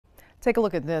Take a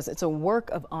look at this. It's a work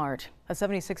of art. A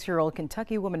 76-year-old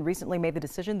Kentucky woman recently made the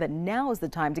decision that now is the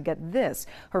time to get this,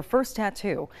 her first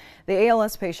tattoo. The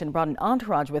ALS patient brought an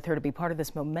entourage with her to be part of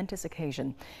this momentous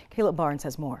occasion. Caleb Barnes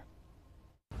has more.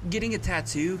 Getting a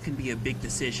tattoo can be a big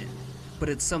decision, but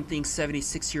it's something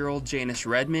 76-year-old Janice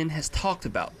Redmon has talked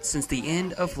about since the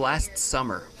end of last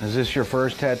summer. Is this your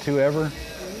first tattoo ever?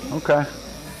 Okay.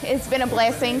 It's been a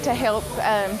blessing to help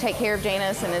take care of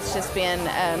Janice, and it's just been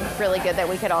really good that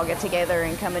we could all get together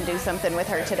and come and do something with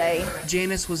her today.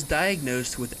 Janice was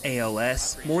diagnosed with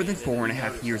ALS more than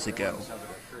 4.5 years ago.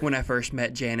 When I first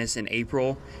met Janice in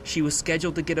April, she was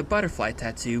scheduled to get a butterfly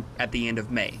tattoo at the end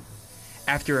of May.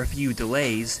 After a few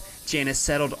delays, Janice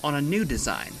settled on a new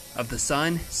design of the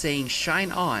sun saying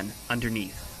 "Shine On"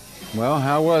 underneath. Well,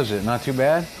 how was it? Not too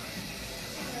bad?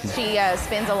 She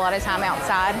spends a lot of time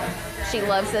outside. She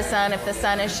loves the sun. If the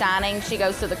sun is shining, she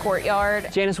goes to the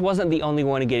courtyard. Janice wasn't the only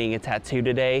one getting a tattoo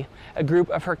today. A group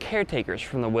of her caretakers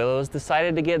from the Willows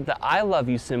decided to get the "I love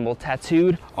you" symbol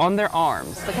tattooed on their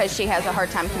arms. Because she has a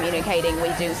hard time communicating, we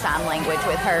do sign language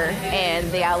with her,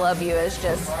 and the "I love you" is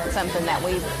just something that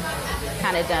we've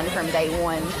kind of done from day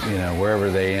one. You know,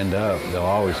 wherever they end up, they'll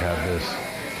always have this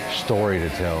story to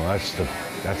tell.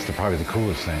 That's probably the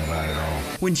coolest thing about it all.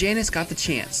 When Janice got the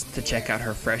chance to check out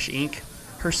her fresh ink,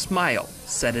 her smile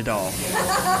said it all.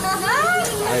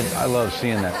 I love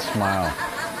seeing that smile.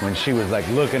 When she was like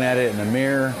looking at it in the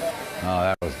mirror,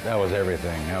 that was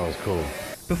everything. That was cool.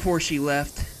 Before she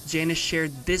left, Janice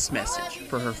shared this message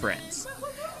for her friends.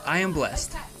 "I am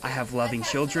blessed. I have loving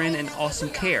children and awesome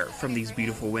care from these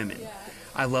beautiful women.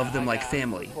 I love them like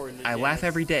family. I laugh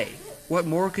every day. What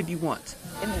more could you want?"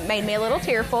 It made me a little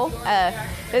tearful.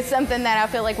 It's something that I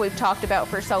feel like we've talked about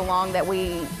for so long that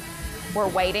we were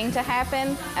waiting to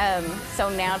happen. So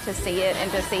now to see it and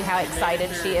to see how excited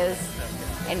she is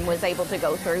and was able to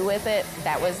go through with it,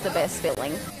 that was the best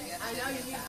feeling.